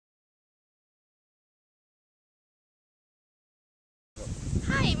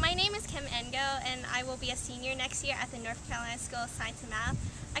Kim Engo, and I will be a senior next year at the North Carolina School of Science and Math.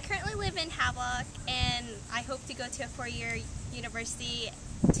 I currently live in Havelock, and I hope to go to a four-year university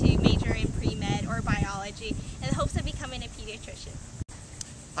to major in pre-med or biology in the hopes of becoming a pediatrician.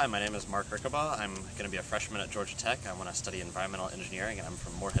 Hi, my name is Mark Rickabaugh. I'm going to be a freshman at Georgia Tech. I want to study environmental engineering, and I'm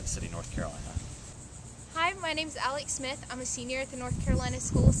from Morehead City, North Carolina. Hi, my name is Alex Smith. I'm a senior at the North Carolina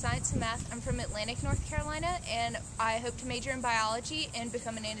School of Science and Math. I'm from Atlantic, North Carolina, and I hope to major in biology and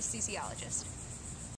become an anesthesiologist.